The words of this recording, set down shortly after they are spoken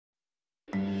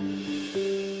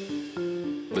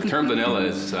The term vanilla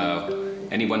is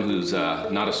anyone who's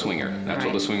not a swinger. That's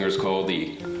what the swingers call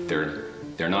their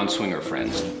non-swinger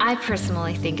friends. I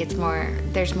personally think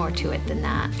there's more to it than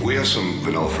that. We have some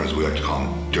vanilla friends, we like to call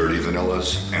them dirty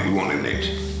vanillas, and we won't name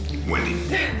names. Wendy.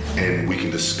 And we can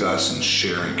discuss and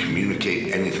share and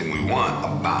communicate anything we want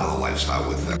about the lifestyle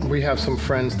with them. We have some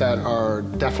friends that are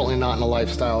definitely not in a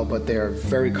lifestyle, but they're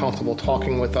very comfortable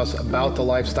talking with us about the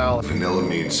lifestyle. Vanilla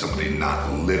means somebody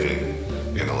not living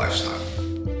in the lifestyle.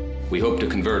 We hope to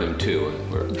convert them too.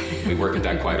 We work at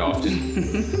that quite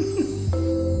often.